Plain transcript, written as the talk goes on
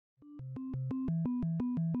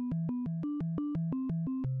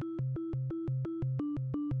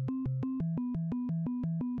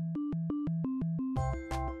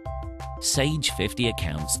Sage 50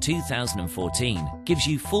 Accounts 2014 gives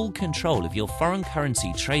you full control of your foreign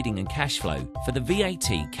currency trading and cash flow for the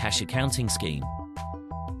VAT Cash Accounting scheme.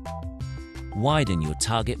 Widen your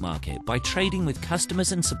target market by trading with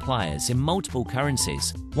customers and suppliers in multiple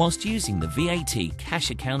currencies whilst using the VAT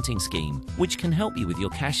Cash Accounting scheme, which can help you with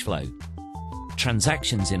your cash flow.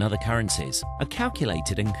 Transactions in other currencies are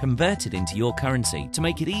calculated and converted into your currency to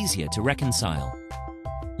make it easier to reconcile.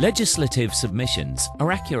 Legislative submissions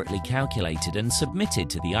are accurately calculated and submitted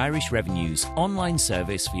to the Irish Revenue's online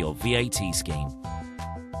service for your VAT scheme.